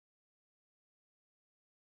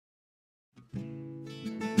Come,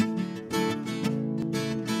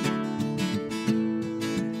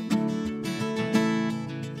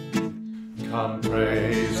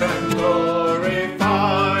 praise and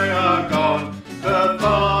glorify our God, the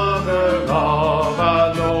Father of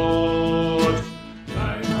our Lord.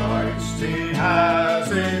 Like Christ He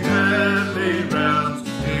has in heavenly realms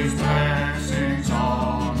His blessings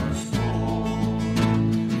on us poured.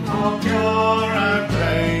 For pure and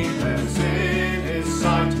blameless in His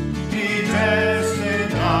sight He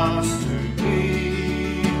destined us to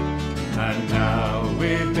be, and now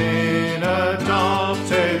we've been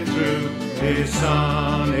adopted through His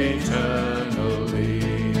Son eternally.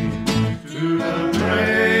 To the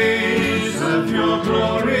praise of your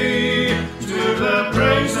glory, to the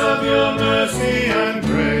praise of your mercy and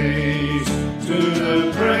grace, to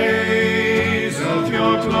the praise of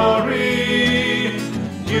your glory,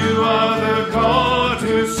 you are the God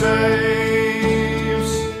who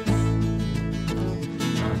saves.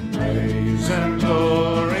 Praise and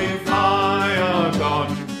glorify our God,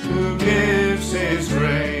 who gives His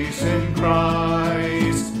grace in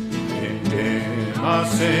Christ. In Him our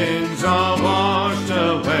sins are washed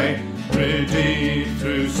away, redeemed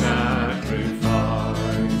through sacrifice.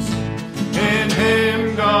 In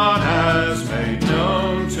Him God has made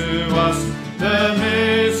known to us the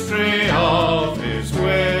mystery of His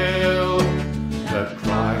will, that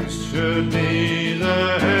Christ should be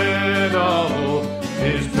the head of all,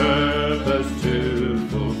 His purpose to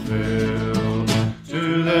fulfill.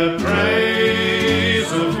 To the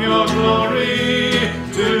praise of your glory,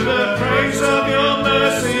 to the praise of your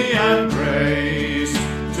mercy and grace,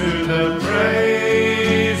 to the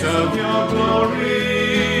praise of your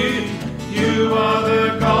glory, you are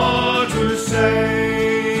the God who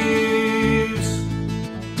saves.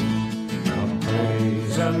 Come,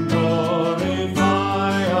 praise and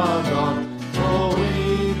glorify our God, for we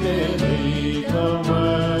believe the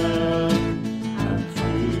word, and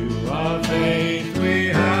through our faith we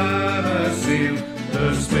have a seal,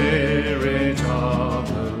 the Spirit of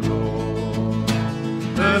the Lord.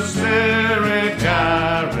 The Spirit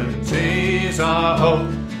guarantees our hope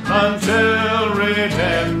until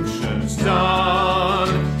redemption